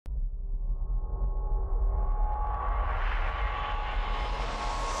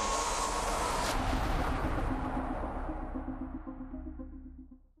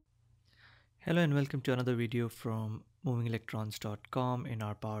Hello and welcome to another video from movingelectrons.com in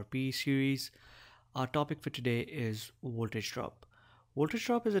our Power P series. Our topic for today is voltage drop. Voltage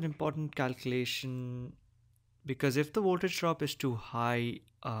drop is an important calculation because if the voltage drop is too high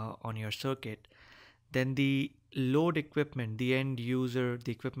on your circuit, then the load equipment, the end user,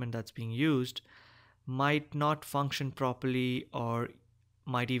 the equipment that's being used might not function properly or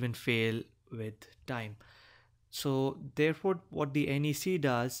might even fail with time. So therefore what the NEC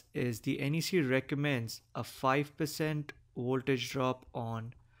does is the NEC recommends a 5% voltage drop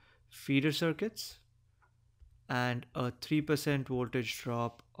on feeder circuits and a 3% voltage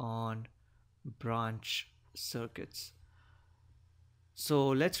drop on branch circuits. So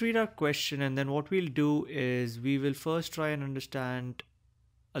let's read our question, and then what we'll do is we will first try and understand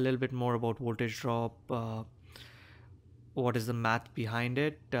a little bit more about voltage drop. What is the math behind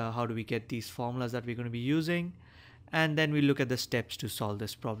it? How do we get these formulas that we're going to be using? And then we look at the steps to solve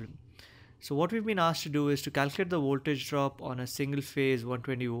this problem. So what we've been asked to do is to calculate the voltage drop on a single phase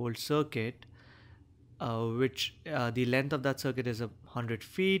 120 volt circuit, which the length of that circuit is 100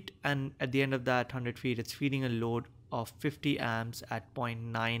 feet, and at the end of that 100 feet it's feeding a load of 50 amps at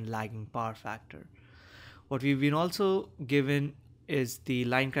 0.9 lagging power factor. What we've been also given is the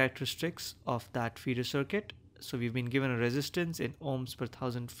line characteristics of that feeder circuit. So we've been given a resistance in ohms per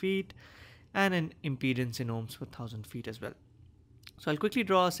 1000 feet and an impedance in ohms per 1000 feet as well. So I'll quickly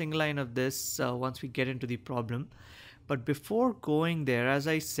draw a single line of this once we get into the problem. But before going there, as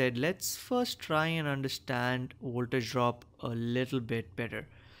I said, let's first try and understand voltage drop a little bit better.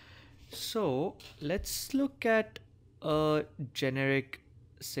 So let's look at a generic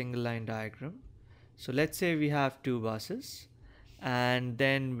single line diagram. So let's say we have two buses and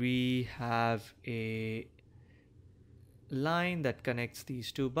then we have a line that connects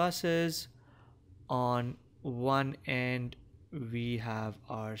these two buses. On one end we have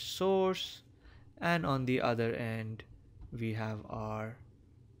our source and on the other end we have our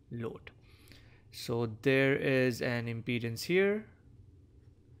load. So there is an impedance here,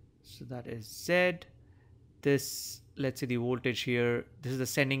 so that is Z. This, let's say the voltage here, this is the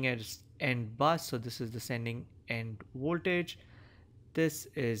sending end bus, so this is the sending end voltage. This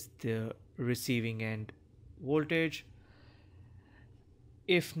is the receiving end voltage.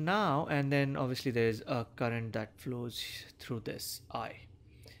 If now, and then obviously there is a current that flows through this I.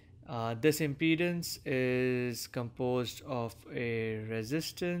 This impedance is composed of a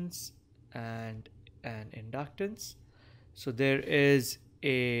resistance and an inductance. So there is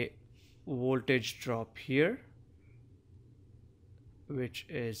a voltage drop here, which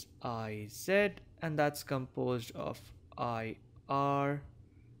is IZ, and that's composed of IR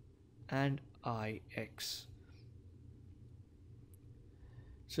and IX.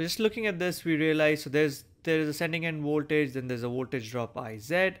 So just looking at this, we realize, so there is a sending end voltage, then there's a voltage drop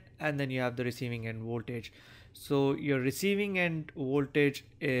IZ, and then you have the receiving end voltage. So your receiving end voltage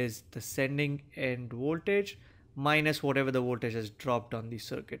is the sending end voltage minus whatever the voltage has dropped on the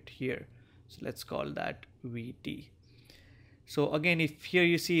circuit here. So let's call that VT. So again, if here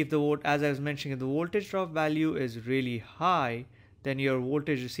you see, if the as I was mentioning, if the voltage drop value is really high, then your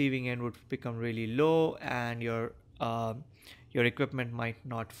voltage receiving end would become really low, and your equipment might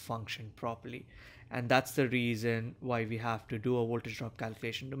not function properly. And that's the reason why we have to do a voltage drop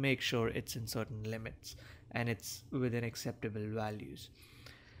calculation to make sure it's in certain limits and it's within acceptable values.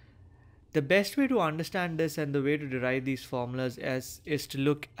 The best way to understand this and the way to derive these formulas is to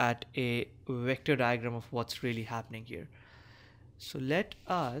look at a vector diagram of what's really happening here. So let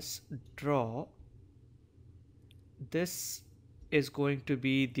us draw, this is going to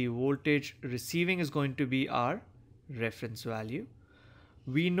be the voltage receiving, is going to be our reference value.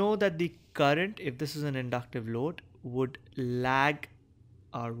 We know that the current, if this is an inductive load, would lag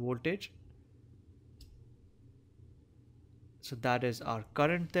our voltage. So that is our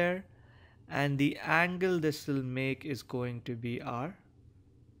current there. And the angle this will make is going to be our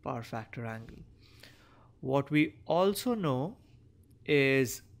power factor angle. What we also know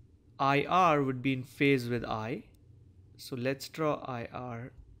is IR would be in phase with I. So let's draw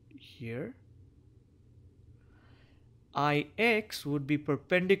IR here. IX would be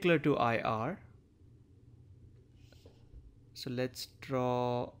perpendicular to IR. So let's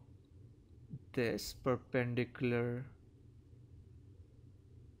draw this perpendicular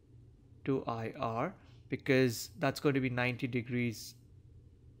to IR because that's going to be 90 degrees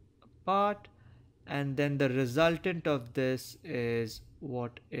apart. And then the resultant of this is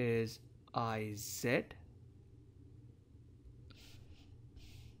what is IZ.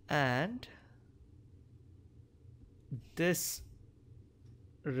 And this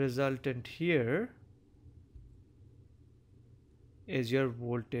resultant here is your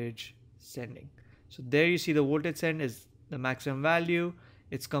voltage sending. So there you see the voltage send is the maximum value.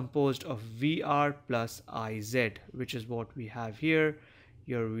 It's composed of VR plus IZ, which is what we have here.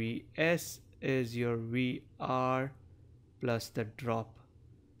 Your Vs is your VR plus the drop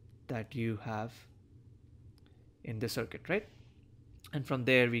that you have in the circuit, right? And from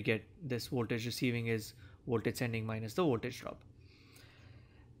there we get this voltage receiving is voltage sending minus the voltage drop.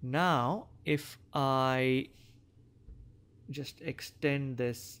 Now if I just extend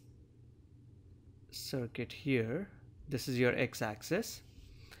this circuit here, this is your x-axis.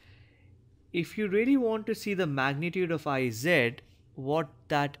 If you really want to see the magnitude of IZ, what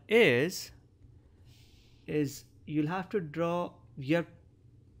that is you'll have to draw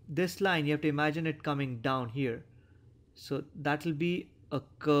this line, you have to imagine it coming down here. So that will be a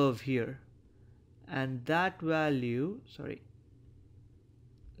curve here. And that value, sorry,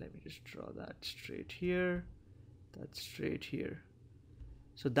 let me just draw that straight here, that's straight here.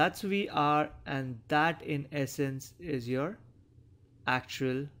 So that's VR, and that in essence is your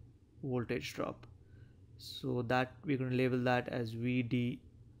actual voltage drop. So that we're going to label that as VD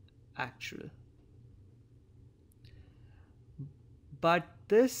actual. But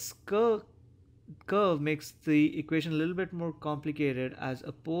this curve makes the equation a little bit more complicated, as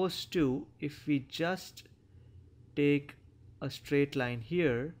opposed to if we just take a straight line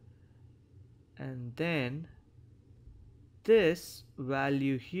here and then this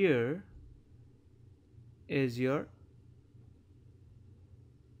value here is your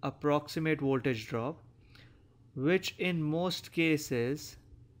approximate voltage drop, which in most cases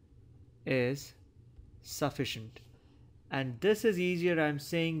is sufficient. And this is easier, I'm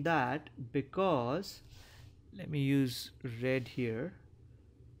saying that because, let me use red here.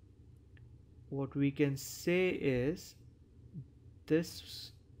 What we can say is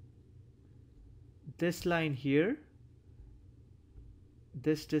this line here,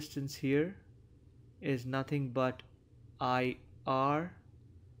 this distance here is nothing but IR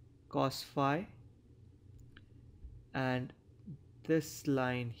cos phi, and this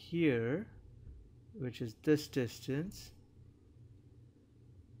line here, which is this distance,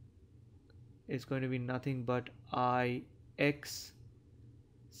 is going to be nothing but IX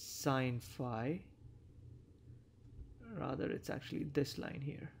sine phi. Rather, it's actually this line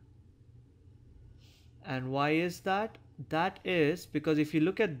here. And why is that? That is because if you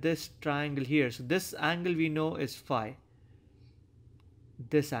look at this triangle here, so this angle we know is phi.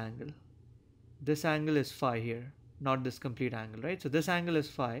 This angle is phi here, not this complete angle, right? So this angle is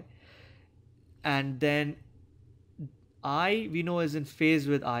phi, and then I we know is in phase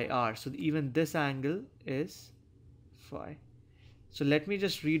with IR, so even this angle is phi. So let me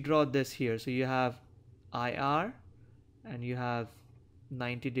just redraw this here. So you have IR and you have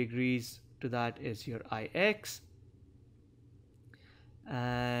 90 degrees to that is your IX,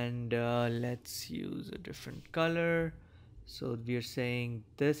 and let's use a different color. So we are saying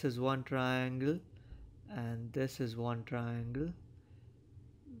this is one triangle and this is one triangle,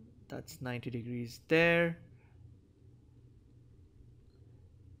 that's 90 degrees there.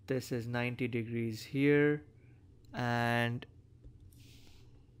 This is 90 degrees here, and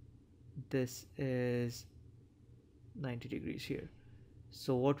this is 90 degrees here.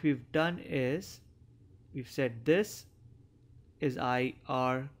 So what we've done is we've said this is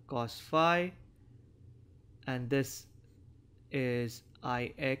IR cos phi and this is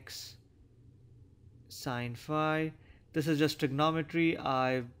IX sine phi. This is just trigonometry.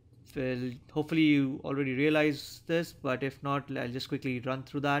 I will hopefully you already realize this, but if not, I'll just quickly run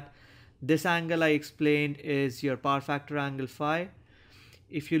through that. This angle I explained is your power factor angle phi.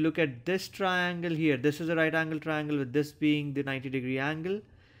 If you look at this triangle here, this is a right angle triangle with this being the 90 degree angle.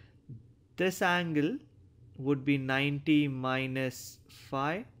 This angle would be 90 minus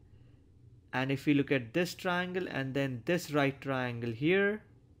phi. And if we look at this triangle and then this right triangle here,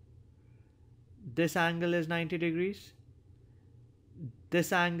 this angle is 90 degrees.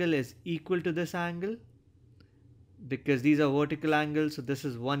 This angle is equal to this angle because these are vertical angles. So this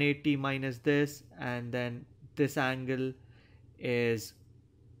is 180 minus this, and then this angle is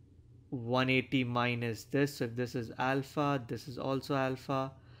 180 minus this. So if this is alpha, this is also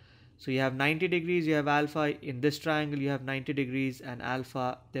alpha. So you have 90 degrees, you have alpha. In this triangle you have 90 degrees and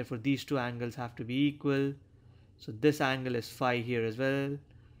alpha, therefore these two angles have to be equal. So this angle is phi here as well.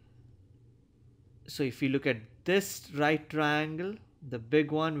 So if you look at this right triangle, the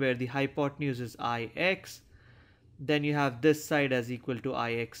big one where the hypotenuse is IX, then you have this side as equal to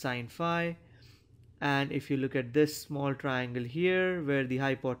IX sine phi. And if you look at this small triangle here where the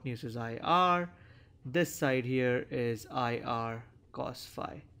hypotenuse is IR, this side here is IR cos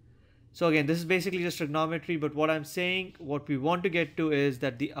phi. So again, this is basically just trigonometry, but what I'm saying, what we want to get to is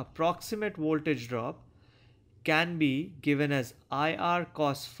that the approximate voltage drop can be given as IR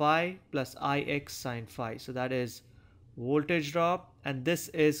cos phi plus IX sin phi. So that is voltage drop, and this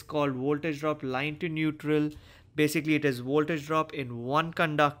is called voltage drop line to neutral. Basically, it is voltage drop in one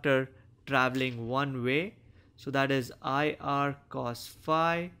conductor traveling one way. So that is IR cos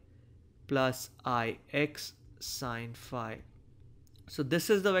phi plus Ix sin phi. So this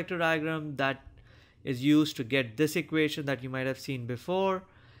is the vector diagram that is used to get this equation that you might have seen before,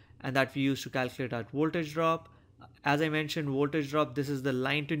 and that we use to calculate our voltage drop. As I mentioned, voltage drop, this is the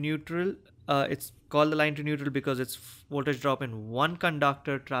line to neutral. It's called the line to neutral because it's voltage drop in one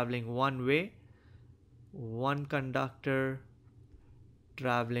conductor traveling one way. One conductor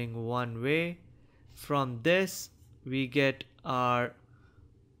traveling one way. From this, we get our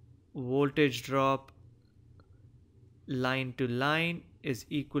voltage drop line to line is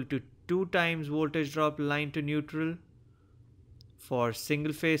equal to 2 times voltage drop line to neutral for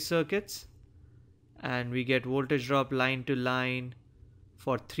single phase circuits, and we get voltage drop line to line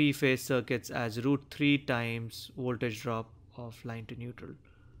for 3 phase circuits as root 3 times voltage drop of line to neutral.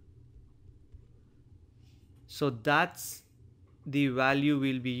 So that's the value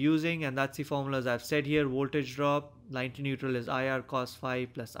we'll be using, and that's the formulas I've said here. Voltage drop line to neutral is IR cos phi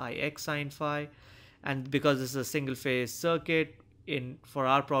plus IX sin phi, and because this is a single phase circuit, for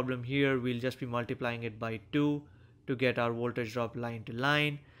our problem here we'll just be multiplying it by 2 to get our voltage drop line to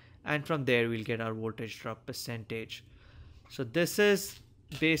line, and from there we'll get our voltage drop percentage. So this is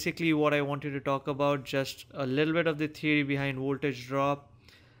basically what I wanted to talk about, just a little bit of the theory behind voltage drop.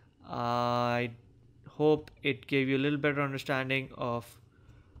 I hope it gave you a little better understanding of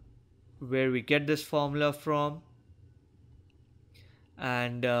where we get this formula from,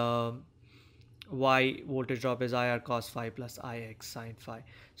 and why voltage drop is IR cos phi plus IX sin phi.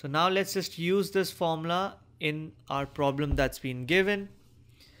 So now let's just use this formula in our problem that's been given,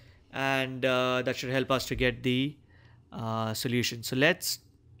 and that should help us to get the solution. So let's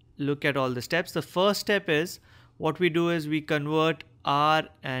look at all the steps. The first step is, what we do is we convert R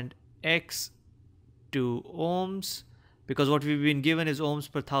and X to ohms, because what we've been given is ohms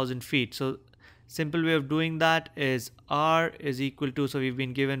per 1000 feet. So simple way of doing that is R is equal to, so we've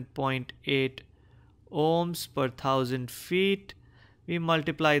been given 0.8 ohms per 1000 feet. We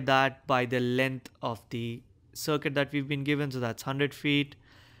multiply that by the length of the circuit that we've been given, so that's 100 feet,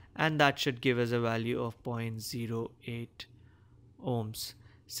 and that should give us a value of 0.08 ohms.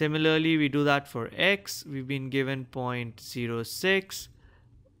 Similarly, we do that for X. We've been given 0.06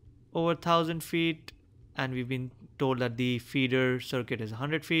 over 1000 feet, and we've been told that the feeder circuit is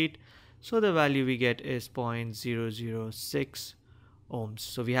 100 feet, so the value we get is 0.006 ohms.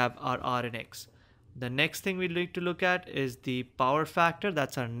 So we have our R and X. The next thing we'd like to look at is the power factor.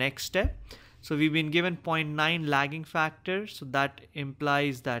 That's our next step. So we've been given 0.9 lagging factor, so that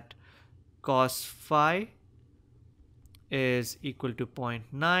implies that cos phi is equal to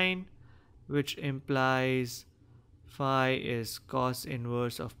 0.9, which implies phi is cos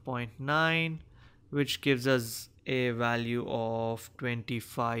inverse of 0.9, which gives us a value of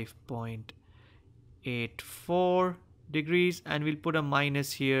 25.84 degrees, and we'll put a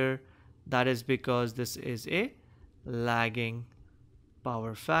minus here. That is because this is a lagging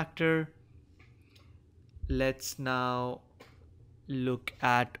power factor. Let's now look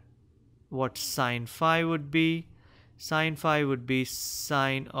at what sine phi would be. Sine phi would be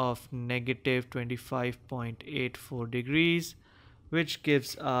sine of negative 25.84 degrees, which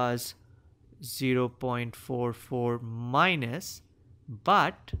gives us 0.44 minus,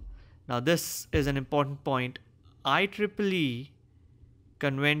 but now this is an important point. IEEE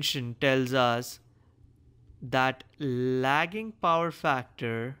convention tells us that lagging power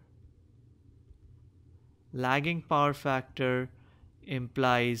factor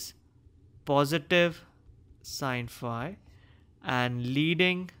implies positive sine phi, and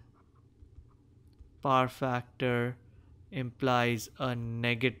leading power factor implies a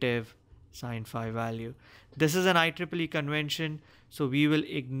negative sine phi value. This is an IEEE convention, so we will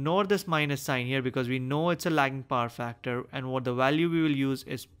ignore this minus sign here because we know it's a lagging power factor, and what the value we will use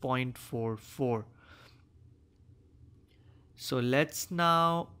is 0.44. So let's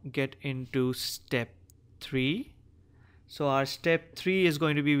now get into step 3. So our step 3 is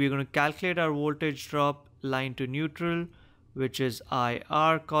going to be, we're going to calculate our voltage drop line to neutral, which is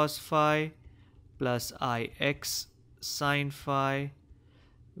IR cos phi plus IX sin phi,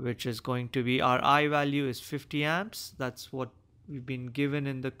 which is going to be, our I value is 50 amps. That's what we've been given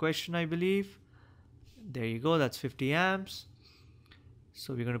in the question, I believe. There you go, that's 50 amps.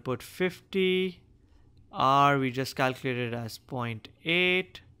 So we're going to put 50 R we just calculated as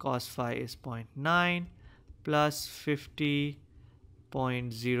 0.8, cos phi is 0.9 plus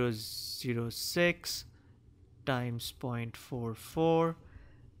 50.006 times 0.44,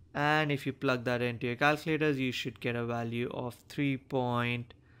 and if you plug that into your calculators you should get a value of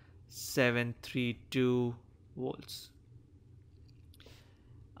 3.732 volts.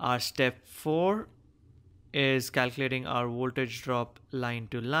 Our step 4 is calculating our voltage drop line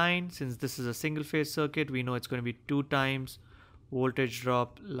to line. Since this is a single phase circuit, we know it's going to be 2 times voltage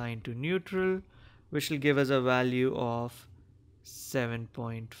drop line to neutral, which will give us a value of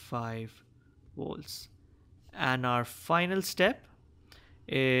 7.5 volts. And our final step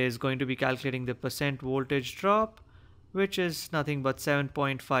is going to be calculating the percent voltage drop, which is nothing but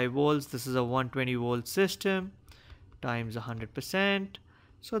 7.5 volts. This is a 120 volt system times 100%.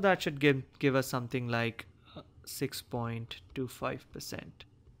 So that should give us something like 6.25%.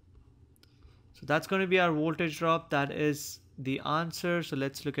 So that's going to be our voltage drop. That is the answer. So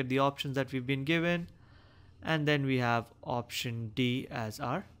let's look at the options that we've been given. And then we have option D as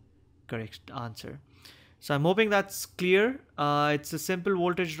our correct answer. So I'm hoping that's clear. It's a simple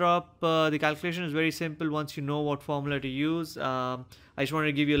voltage drop. The calculation is very simple once you know what formula to use. I just wanted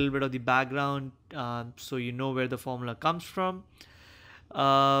to give you a little bit of the background so you know where the formula comes from.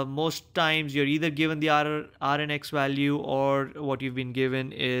 Most times you're either given the R and X value, or what you've been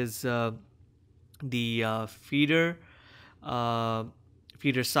given is the feeder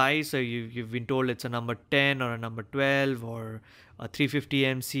size. So you've been told it's a number 10 or a number 12 or a 350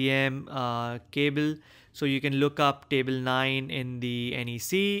 MCM cable. So you can look up table 9 in the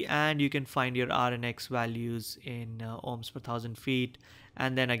NEC and you can find your R and X values in ohms per 1000 feet,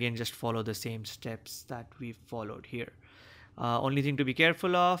 and then again just follow the same steps that we've followed here. Only thing to be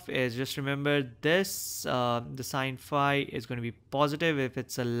careful of is just remember this, the sine phi is going to be positive if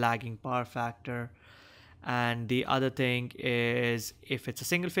it's a lagging power factor, and the other thing is if it's a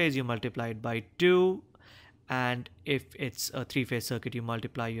single phase you multiply it by 2, and if it's a 3-phase circuit you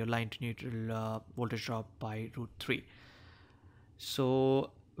multiply your line to neutral voltage drop by √3.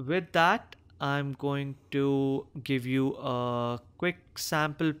 So with that I'm going to give you a quick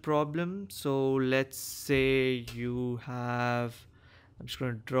sample problem. So let's say you have, I'm just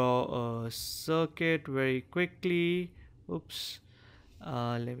going to draw a circuit very quickly. Oops.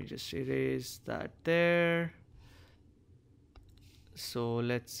 Let me just erase that there. So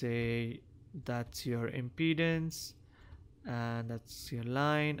let's say that's your impedance and that's your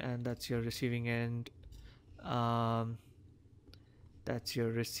line and that's your receiving end. That's your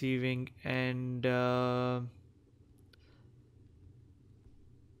receiving end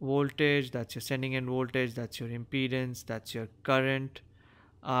voltage, that's your sending end voltage, that's your impedance, that's your current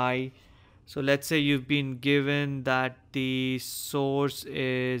I. So let's say you've been given that the source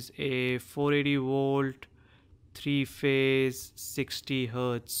is a 480 volt 3-phase 60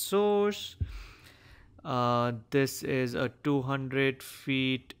 hertz source. This is a 200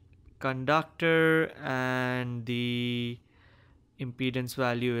 feet conductor and the impedance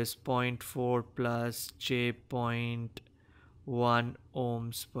value is 0.4 plus j.1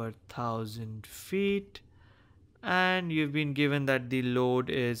 ohms per 1000 feet, and you've been given that the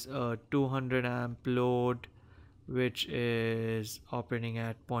load is a 200 amp load which is operating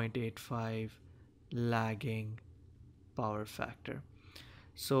at 0.85 lagging power factor.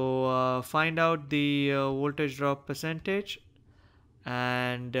 So find out the voltage drop percentage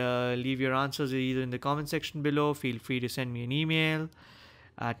and leave your answers either in the comment section below. Feel free to send me an email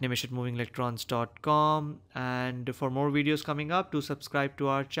at nimish@movingelectrons.com, and for more videos coming up, do subscribe to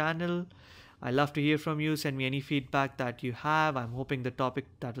our channel. I love to hear from you. Send me any feedback that you have. I'm hoping the topic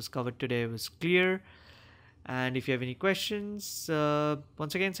that was covered today was clear, and if you have any questions,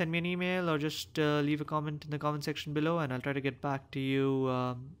 once again send me an email or just leave a comment in the comment section below and I'll try to get back to you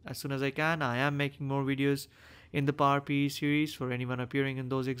as soon as I can. I am making more videos in the Power PE series for anyone appearing in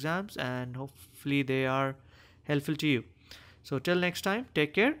those exams, and hopefully they are helpful to you. So till next time,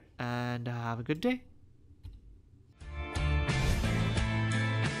 take care and have a good day.